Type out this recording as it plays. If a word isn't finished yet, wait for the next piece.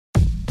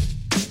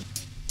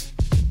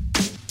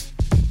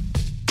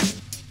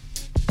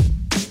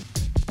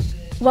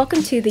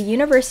Welcome to the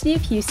University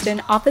of Houston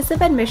Office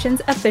of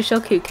Admissions official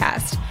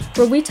KooCast,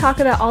 where we talk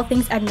about all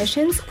things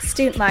admissions,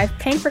 student life,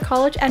 paying for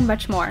college, and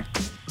much more.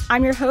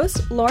 I'm your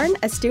host, Lauren,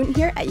 a student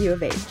here at U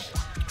of H.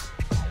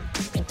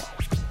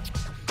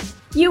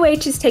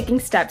 UH is taking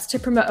steps to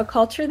promote a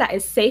culture that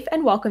is safe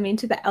and welcoming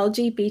to the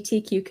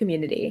LGBTQ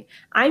community.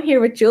 I'm here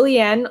with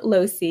Julianne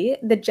Losi,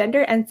 the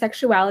Gender and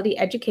Sexuality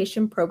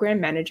Education Program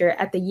Manager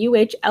at the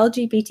UH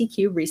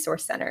LGBTQ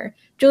Resource Center.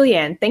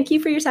 Julianne, thank you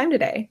for your time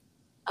today.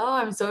 Oh,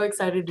 I'm so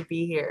excited to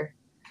be here.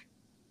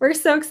 We're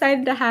so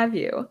excited to have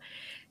you.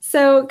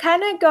 So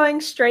kind of going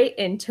straight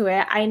into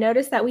it, I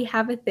noticed that we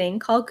have a thing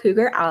called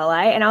Cougar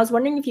Ally, and I was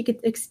wondering if you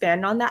could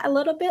expand on that a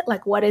little bit,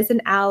 like what is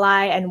an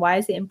ally and why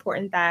is it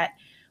important that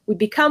we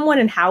become one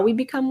and how we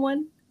become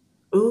one?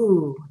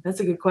 Ooh, that's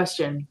a good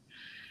question.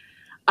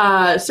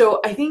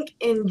 So I think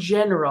in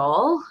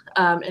general,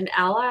 an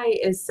ally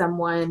is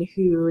someone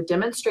who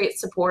demonstrates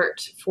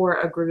support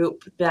for a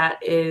group that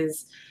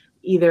is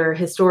either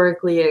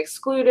historically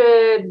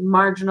excluded,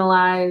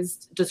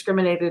 marginalized,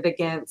 discriminated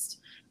against,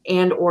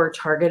 and or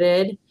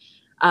targeted.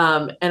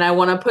 And I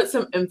want to put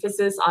some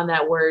emphasis on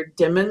that word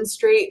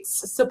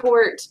demonstrates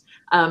support,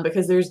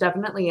 because there's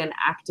definitely an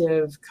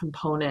active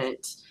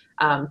component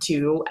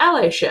to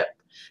allyship.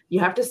 You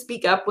have to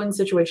speak up when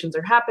situations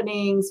are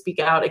happening, speak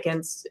out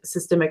against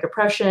systemic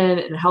oppression,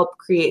 and help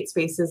create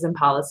spaces and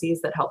policies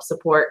that help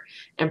support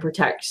and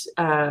protect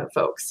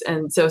folks.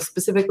 And so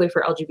specifically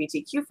for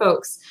LGBTQ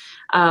folks,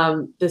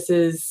 this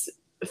is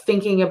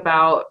thinking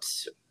about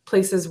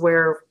places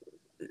where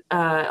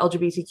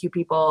LGBTQ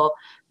people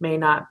may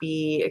not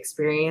be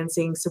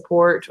experiencing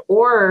support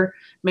or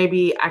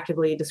maybe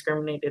actively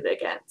discriminated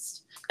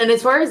against. And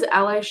as far as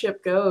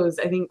allyship goes,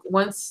 I think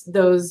once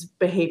those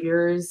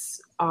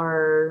behaviors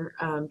are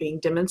being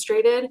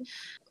demonstrated,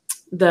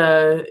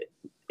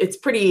 it's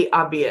pretty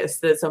obvious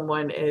that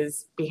someone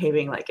is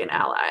behaving like an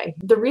ally.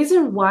 The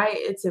reason why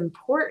it's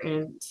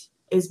important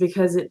is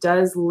because it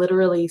does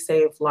literally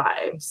save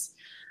lives.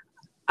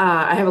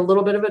 I have a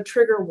little bit of a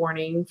trigger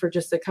warning for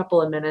just a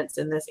couple of minutes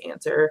in this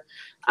answer,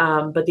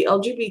 but the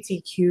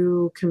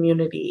LGBTQ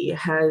community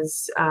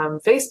has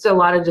faced a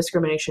lot of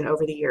discrimination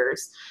over the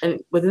years.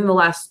 And within the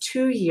last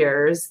 2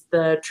 years,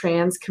 the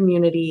trans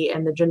community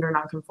and the gender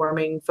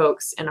nonconforming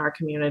folks in our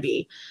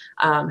community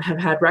have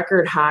had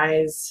record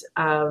highs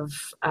of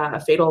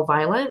fatal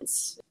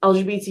violence.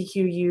 LGBTQ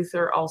youth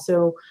are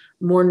also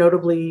more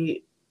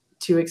notably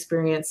to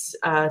experience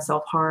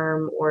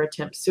self-harm or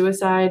attempt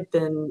suicide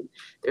than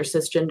their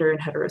cisgender and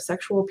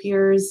heterosexual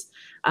peers.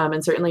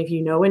 And certainly if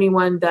you know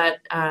anyone that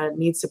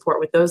needs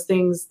support with those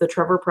things, the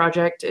Trevor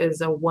Project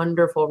is a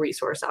wonderful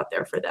resource out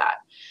there for that.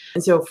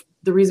 And so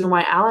the reason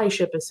why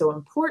allyship is so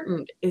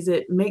important is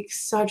it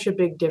makes such a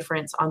big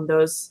difference on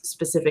those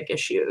specific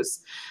issues.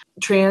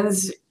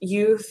 Trans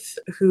youth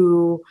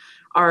who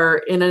are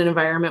in an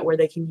environment where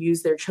they can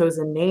use their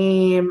chosen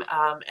name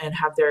and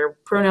have their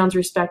pronouns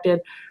respected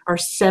are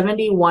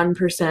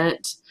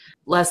 71%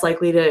 less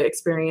likely to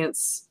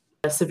experience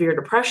severe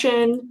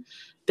depression.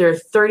 They're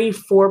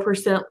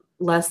 34%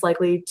 less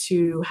likely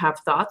to have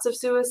thoughts of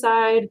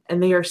suicide,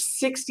 and they are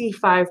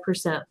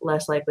 65%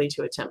 less likely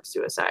to attempt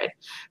suicide.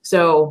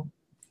 So,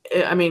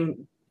 I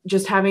mean,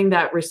 just having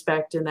that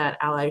respect and that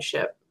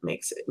allyship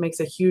makes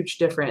a huge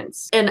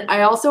difference. And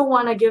I also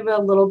want to give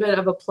a little bit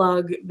of a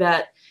plug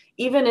that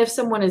even if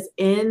someone is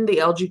in the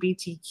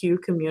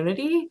LGBTQ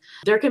community,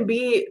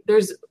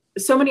 there's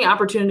so many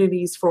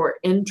opportunities for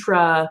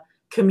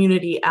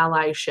intra-community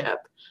allyship.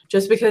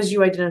 Just because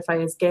you identify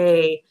as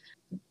gay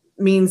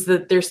means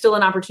that there's still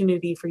an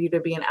opportunity for you to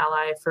be an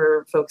ally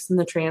for folks in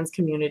the trans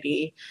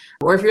community.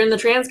 Or if you're in the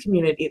trans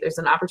community, there's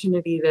an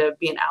opportunity to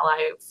be an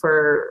ally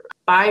for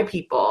bi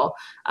people,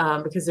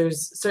 because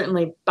there's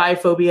certainly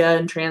biphobia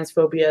and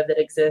transphobia that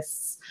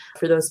exists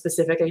for those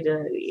specific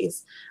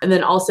identities. And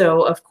then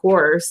also, of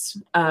course,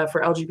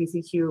 for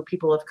LGBTQ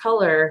people of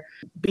color,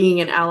 being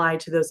an ally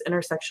to those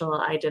intersectional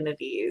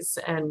identities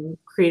and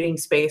creating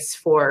space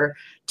for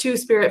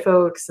two-spirit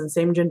folks and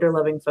same-gender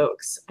loving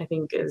folks, I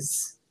think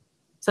is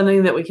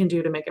something that we can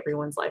do to make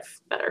everyone's life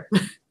better.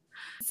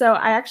 So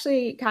I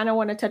actually kind of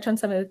want to touch on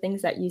some of the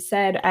things that you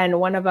said.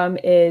 And one of them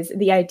is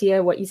the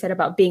idea, what you said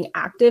about being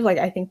active. Like,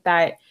 I think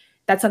that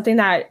that's something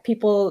that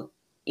people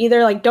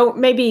either like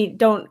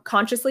don't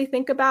consciously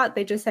think about.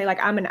 They just say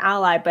like, I'm an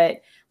ally.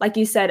 But like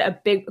you said, a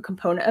big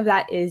component of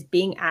that is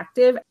being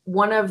active.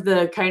 One of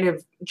the kind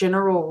of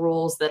general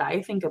rules that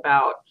I think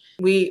about,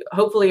 we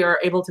hopefully are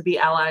able to be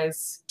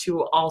allies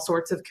to all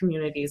sorts of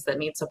communities that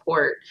need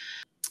support.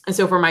 And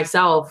so for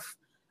myself,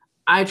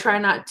 I try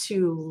not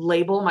to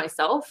label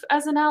myself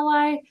as an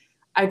ally.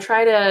 I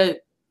try to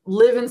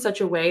live in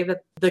such a way that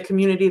the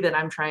community that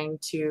I'm trying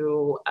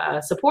to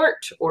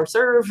support or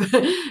serve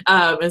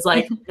is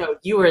like, no,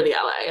 you are the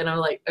ally. And I'm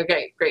like,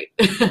 okay, great.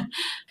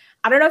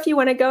 I don't know if you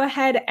want to go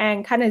ahead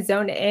and kind of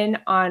zone in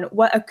on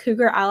what a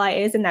Cougar Ally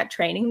is and that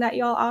training that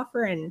y'all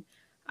offer and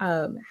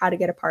how to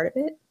get a part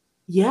of it.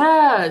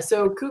 Yeah,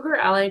 so Cougar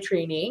Ally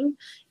Training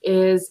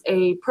is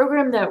a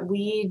program that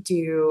we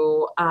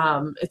do.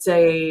 It's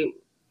a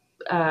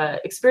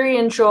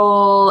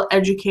experiential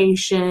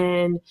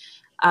education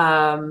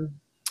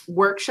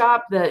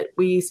workshop that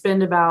we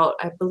spend about,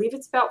 I believe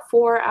it's about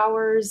 4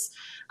 hours,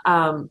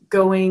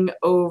 going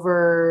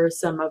over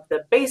some of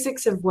the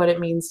basics of what it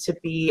means to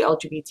be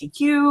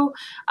LGBTQ.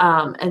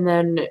 And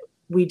then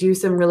we do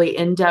some really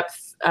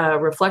in-depth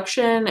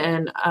reflection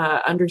and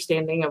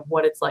understanding of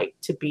what it's like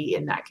to be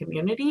in that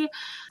community.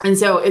 And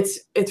so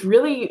it's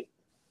really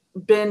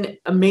been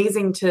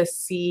amazing to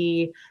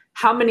see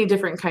how many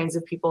different kinds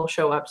of people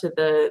show up to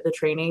the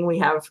training. We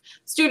have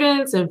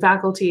students and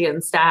faculty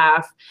and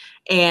staff,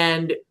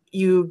 and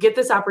you get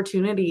this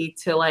opportunity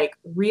to like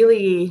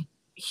really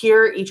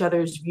hear each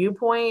other's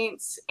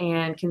viewpoints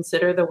and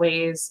consider the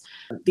ways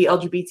the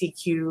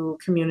LGBTQ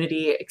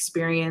community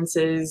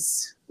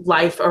experiences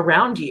life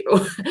around you,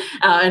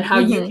 and how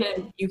you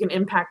can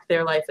impact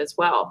their life as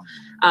well.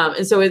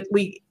 And so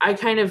I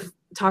kind of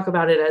talk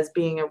about it as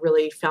being a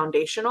really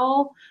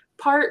foundational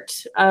part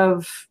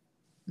of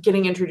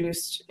getting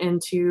introduced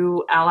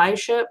into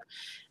allyship,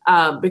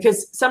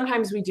 because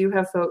sometimes we do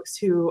have folks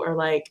who are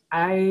like,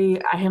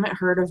 I haven't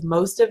heard of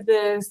most of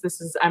this.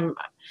 I'm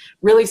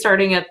really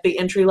starting at the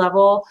entry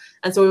level.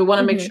 And so we want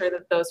to make sure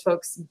that those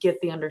folks get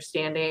the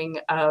understanding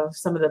of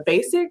some of the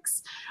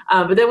basics.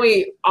 But then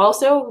we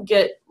also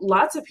get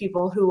lots of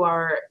people who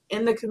are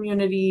in the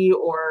community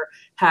or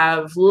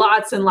have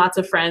lots and lots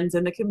of friends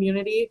in the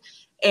community.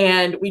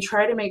 And we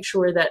try to make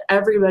sure that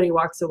everybody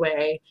walks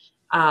away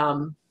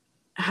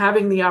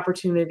having the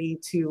opportunity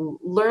to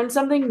learn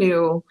something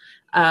new,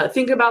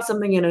 think about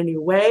something in a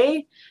new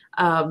way,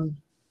 and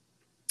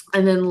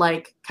then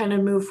like kind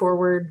of move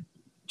forward,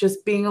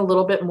 just being a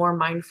little bit more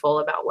mindful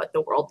about what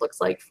the world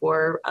looks like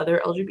for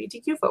other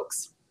LGBTQ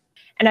folks.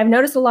 And I've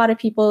noticed a lot of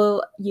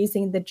people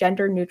using the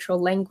gender neutral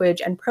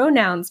language and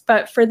pronouns,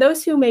 but for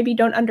those who maybe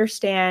don't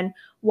understand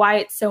why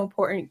it's so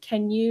important,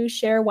 can you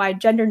share why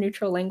gender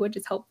neutral language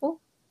is helpful?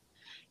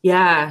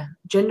 Yeah,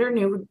 gender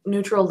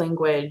neutral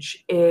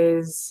language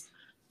is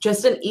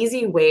just an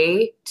easy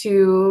way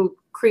to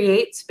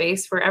create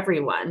space for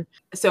everyone.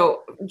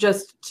 So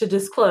just to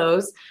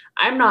disclose,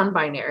 I'm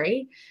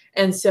non-binary.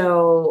 And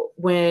so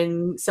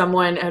when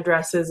someone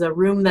addresses a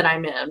room that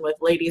I'm in with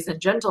ladies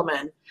and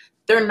gentlemen,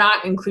 they're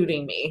not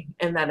including me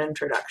in that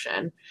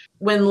introduction.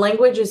 When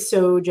language is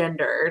so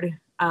gendered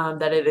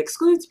that it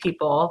excludes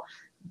people,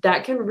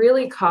 that can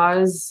really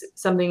cause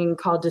something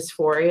called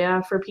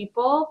dysphoria for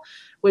people,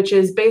 which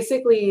is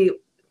basically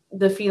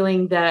the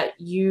feeling that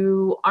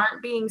you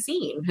aren't being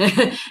seen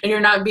and you're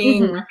not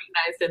being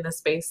recognized in the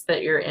space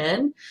that you're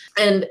in.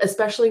 And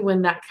especially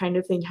when that kind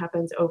of thing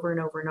happens over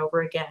and over and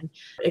over again,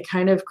 it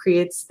kind of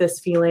creates this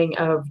feeling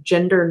of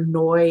gender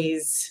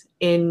noise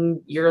in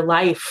your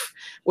life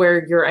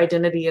where your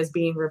identity is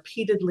being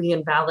repeatedly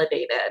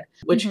invalidated,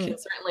 which can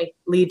certainly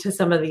lead to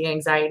some of the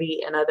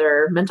anxiety and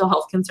other mental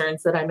health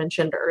concerns that I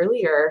mentioned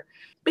earlier.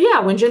 But yeah,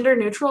 when gender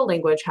neutral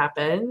language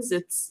happens,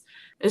 it's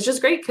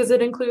just great because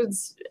it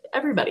includes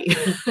everybody.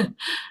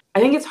 I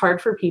think it's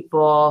hard for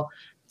people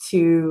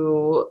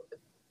to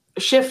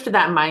shift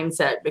that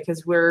mindset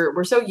because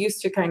we're so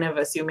used to kind of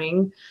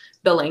assuming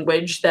the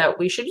language that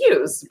we should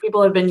use.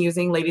 People have been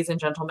using ladies and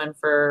gentlemen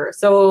for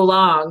so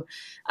long,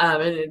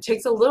 and it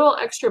takes a little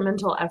extra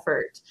mental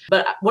effort.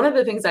 But one of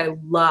the things I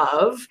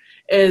love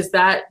is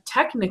that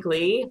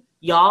technically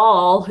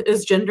y'all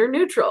is gender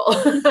neutral.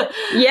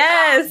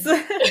 Yes.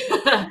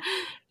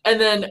 And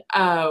then,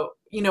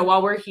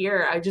 while we're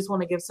here, I just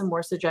want to give some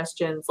more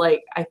suggestions.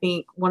 Like, I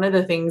think one of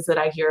the things that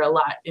I hear a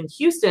lot in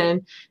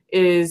Houston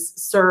is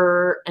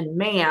sir and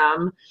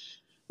ma'am,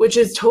 which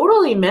is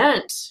totally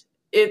meant.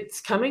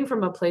 It's coming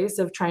from a place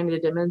of trying to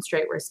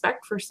demonstrate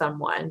respect for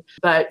someone,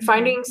 but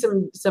finding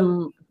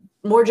some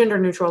more gender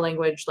neutral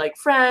language like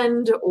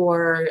friend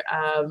or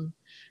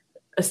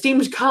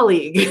esteemed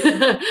colleague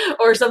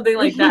or something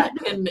like that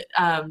can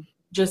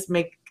just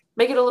make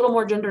it a little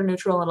more gender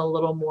neutral and a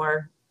little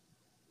more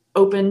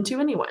open to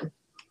anyone.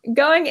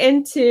 Going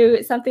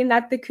into something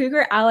that the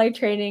Cougar Ally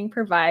training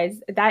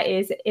provides, that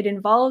is, it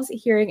involves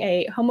hearing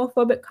a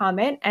homophobic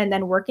comment and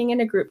then working in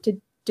a group to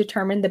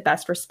determine the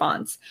best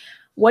response.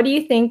 What do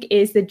you think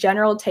is the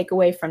general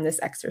takeaway from this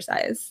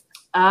exercise?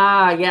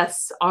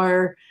 Yes,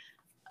 our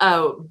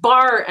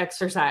BAR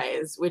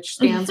exercise, which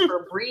stands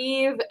for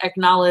breathe,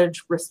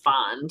 acknowledge,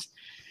 respond.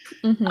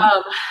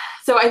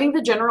 So I think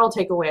the general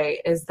takeaway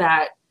is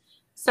that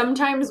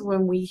sometimes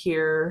when we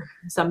hear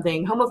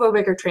something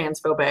homophobic or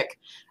transphobic,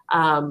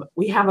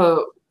 we have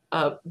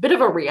a bit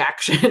of a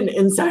reaction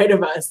inside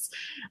of us.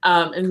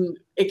 And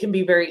it can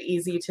be very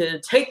easy to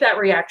take that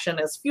reaction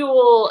as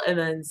fuel and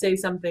then say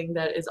something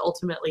that is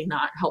ultimately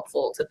not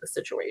helpful to the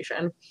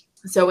situation.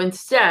 So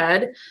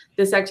instead,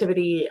 this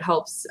activity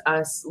helps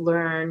us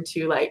learn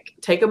to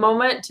take a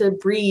moment to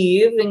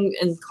breathe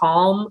and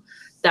calm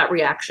that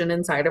reaction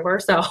inside of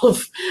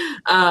ourselves,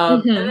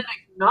 and then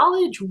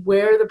acknowledge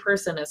where the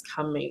person is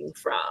coming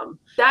from.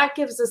 That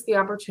gives us the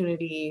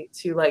opportunity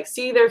to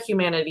see their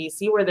humanity,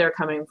 see where they're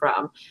coming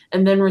from,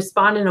 and then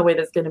respond in a way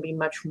that's going to be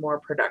much more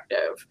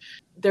productive.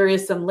 There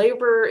is some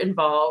labor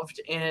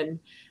involved in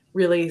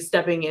really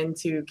stepping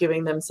into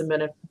giving them some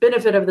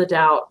benefit of the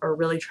doubt, or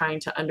really trying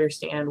to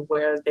understand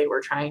where they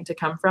were trying to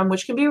come from,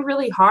 which can be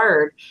really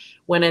hard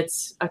when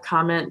it's a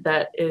comment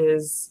that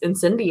is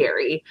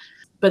incendiary.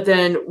 But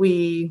then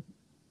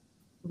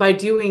by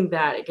doing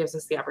that, it gives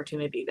us the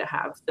opportunity to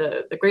have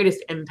the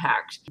greatest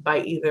impact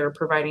by either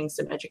providing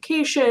some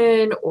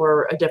education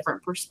or a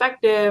different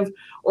perspective,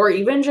 or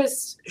even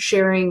just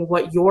sharing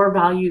what your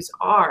values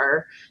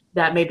are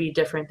that may be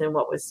different than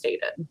what was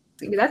stated.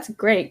 That's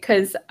great,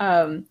 because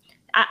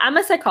I'm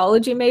a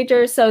psychology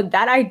major, so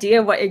that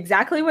idea,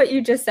 exactly what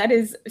you just said,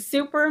 is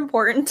super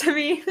important to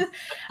me.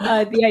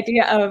 The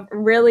idea of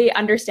really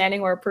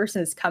understanding where a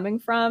person is coming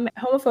from.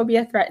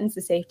 Homophobia threatens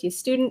the safety of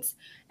students,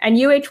 and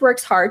UH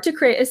works hard to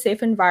create a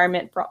safe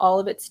environment for all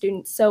of its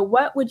students. So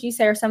what would you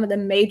say are some of the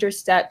major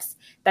steps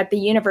that the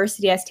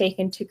university has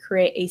taken to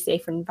create a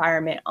safe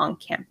environment on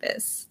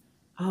campus?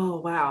 Oh,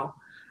 wow.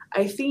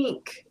 I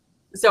think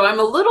so. I'm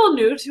a little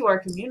new to our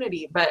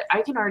community, but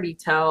I can already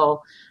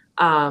tell,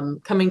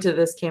 coming to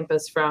this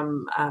campus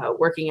from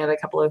working at a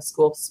couple of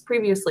schools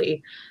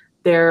previously,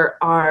 there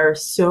are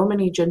so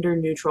many gender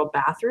neutral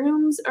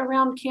bathrooms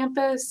around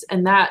campus,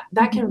 and that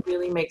can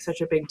really make such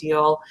a big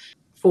deal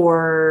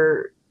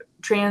for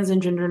trans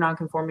and gender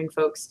nonconforming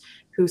folks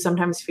who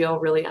sometimes feel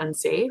really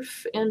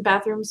unsafe in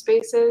bathroom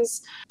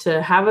spaces,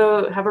 to have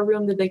a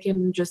room that they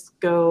can just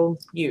go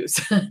use.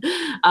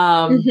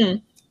 Mm-hmm.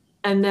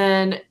 And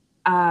then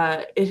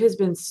it has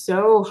been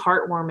so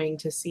heartwarming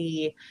to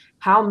see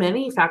how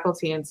many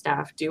faculty and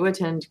staff do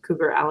attend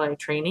Cougar Ally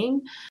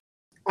training.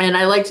 And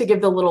I like to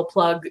give the little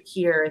plug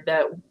here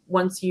that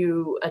once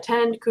you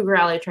attend Cougar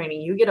Ally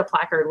training, you get a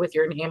placard with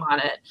your name on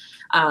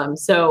it.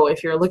 So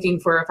if you're looking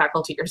for a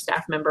faculty or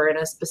staff member in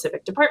a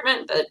specific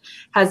department that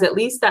has at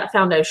least that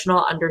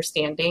foundational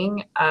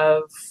understanding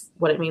of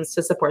what it means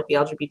to support the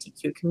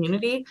LGBTQ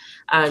community,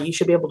 you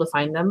should be able to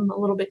find them a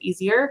little bit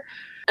easier.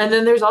 And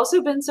then there's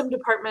also been some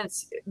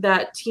departments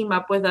that team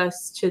up with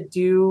us to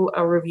do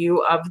a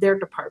review of their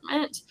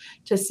department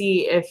to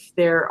see if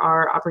there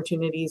are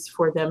opportunities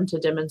for them to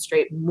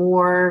demonstrate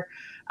more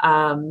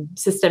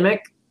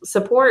systemic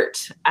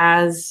support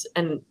as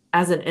an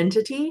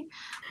entity.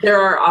 There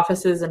are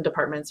offices and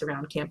departments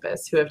around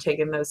campus who have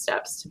taken those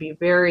steps to be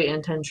very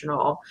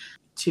intentional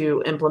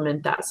to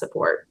implement that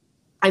support.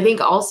 I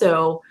think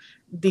also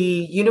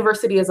the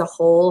university as a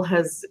whole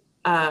has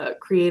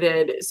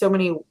created so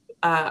many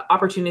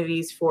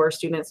opportunities for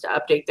students to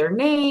update their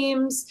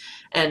names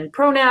and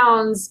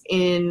pronouns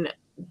in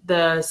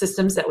the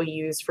systems that we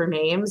use for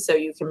names. So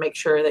you can make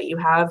sure that you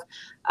have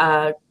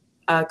a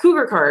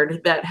Cougar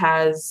card that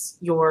has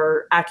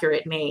your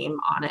accurate name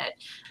on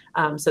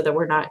it, so that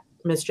we're not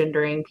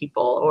misgendering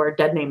people or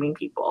dead naming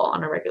people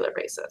on a regular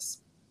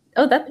basis.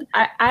 Oh,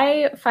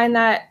 I find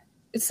that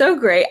so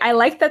great. I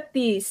like that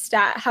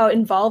how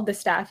involved the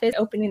staff is,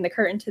 opening the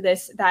curtain to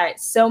this, that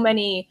so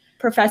many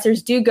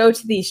professors do go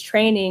to these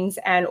trainings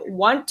and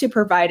want to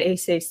provide a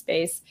safe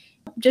space.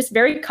 Just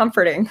very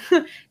comforting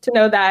to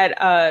know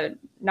that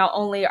not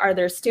only are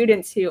there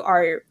students who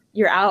are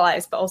your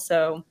allies, but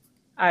also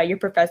your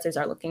professors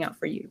are looking out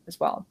for you as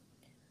well.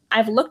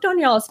 I've looked on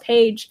y'all's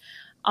page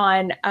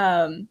on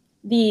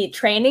the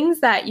trainings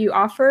that you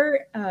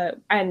offer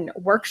and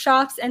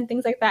workshops and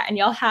things like that.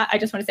 And I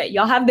just want to say,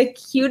 y'all have the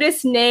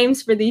cutest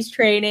names for these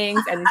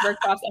trainings and these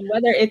workshops. And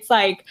whether it's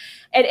like,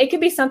 it could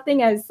be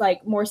something as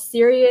like more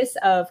serious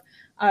of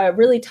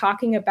really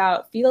talking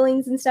about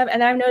feelings and stuff.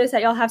 And I've noticed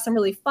that y'all have some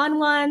really fun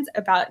ones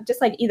about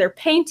just like either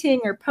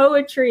painting or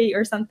poetry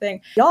or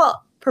something.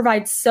 Y'all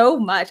provide so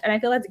much. And I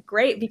feel that's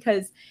great,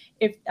 because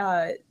if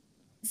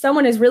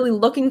someone is really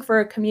looking for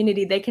a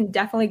community, they can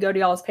definitely go to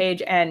y'all's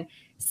page and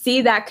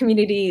see that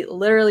community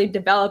literally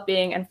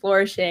developing and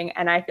flourishing.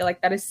 And I feel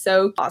like that is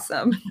so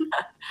awesome.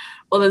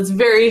 Well, that's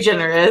very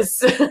generous.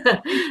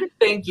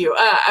 Thank you.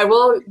 I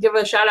will give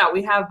a shout out.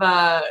 We have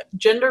a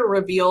gender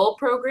reveal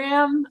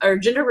program, or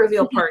gender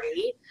reveal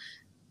party,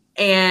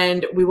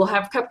 and we will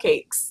have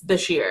cupcakes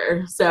this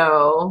year.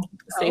 So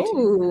stay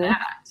tuned for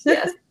that.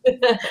 Yes.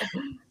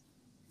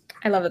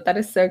 I love it. That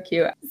is so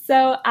cute.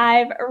 So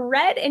I've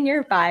read in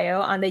your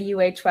bio on the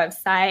UH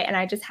website, and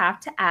I just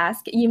have to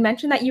ask, you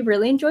mentioned that you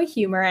really enjoy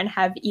humor and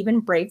have even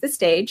braved the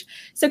stage.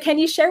 So can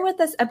you share with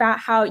us about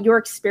how your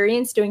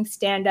experience doing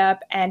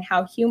stand-up and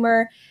how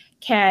humor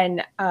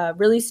can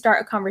really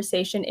start a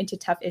conversation into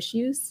tough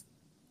issues?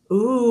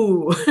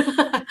 Ooh.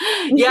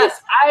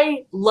 Yes,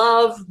 I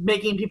love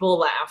making people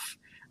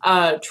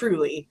laugh,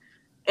 truly.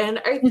 And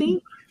I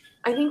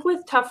think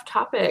with tough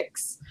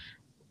topics,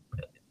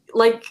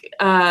 like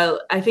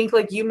I think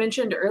like you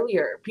mentioned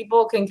earlier,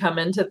 people can come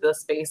into the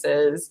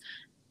spaces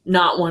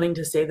not wanting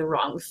to say the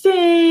wrong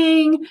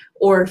thing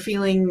or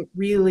feeling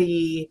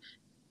really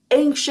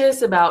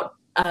anxious about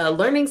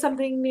learning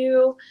something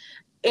new.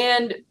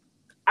 And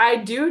I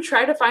do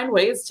try to find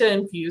ways to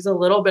infuse a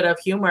little bit of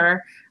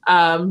humor,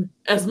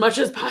 as much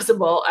as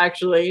possible,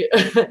 actually,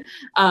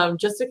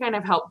 just to kind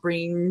of help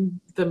bring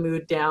the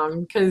mood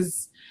down.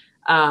 Because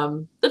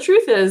the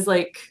truth is,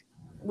 like,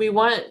 we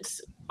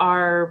want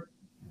our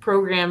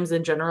programs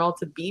in general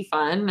to be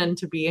fun and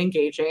to be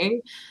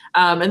engaging.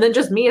 And then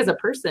just me as a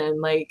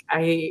person, like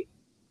I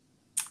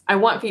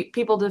want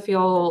people to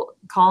feel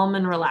calm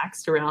and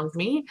relaxed around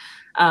me,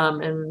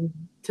 and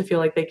to feel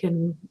like they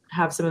can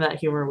have some of that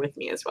humor with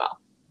me as well.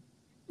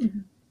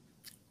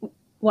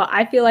 Well,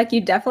 I feel like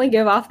you definitely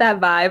give off that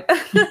vibe.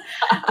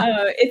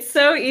 It's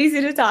so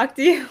easy to talk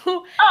to you.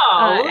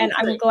 And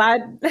I'm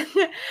glad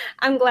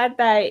I'm glad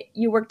that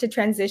you work to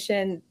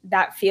transition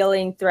that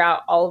feeling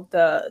throughout all of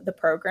the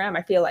program.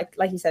 I feel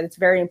like you said, it's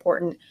very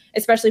important,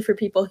 especially for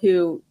people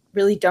who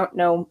really don't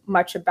know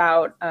much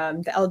about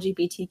the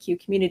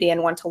LGBTQ community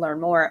and want to learn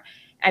more.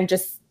 And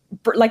just,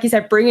 like you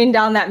said, bringing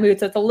down that mood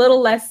so it's a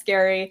little less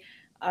scary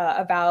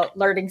about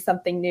learning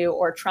something new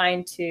or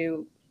trying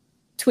to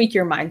tweak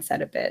your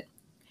mindset a bit.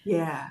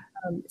 Yeah.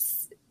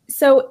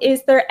 So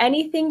is there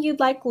anything you'd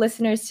like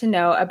listeners to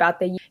know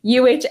about the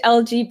UH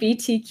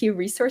LGBTQ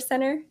Resource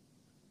Center?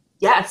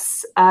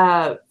 Yes.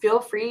 Feel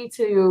free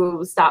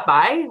to stop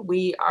by.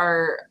 We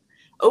are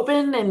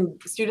open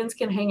and students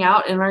can hang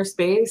out in our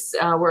space.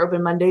 We're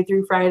open Monday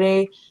through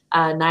Friday,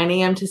 9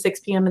 a.m. to 6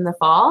 p.m. in the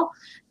fall.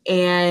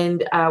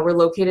 And we're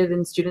located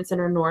in Student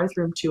Center North,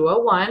 room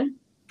 201.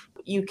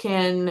 You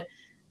can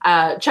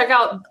check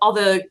out all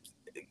the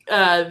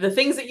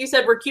things that you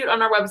said were cute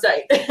on our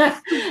website at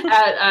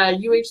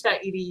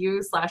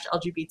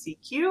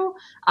uh.uh.edu/LGBTQ.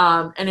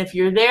 And if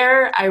you're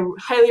there, I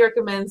highly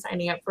recommend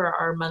signing up for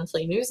our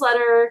monthly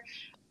newsletter.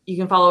 You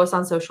can follow us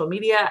on social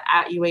media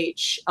at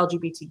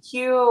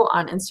UH-LGBTQ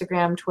on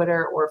Instagram,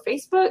 Twitter, or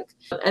Facebook.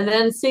 And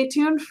then stay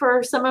tuned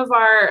for some of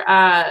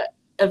our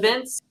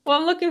events. Well,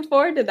 I'm looking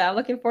forward to that. I'm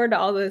looking forward to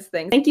all those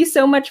things. Thank you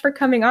so much for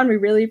coming on. We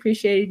really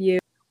appreciated you.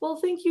 Well,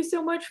 thank you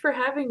so much for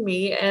having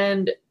me,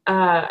 and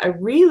I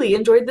really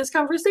enjoyed this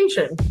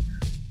conversation.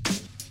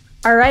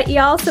 All right,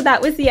 y'all. So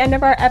that was the end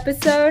of our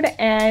episode,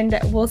 and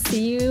we'll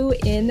see you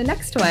in the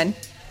next one.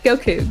 Go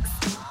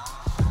Cougs.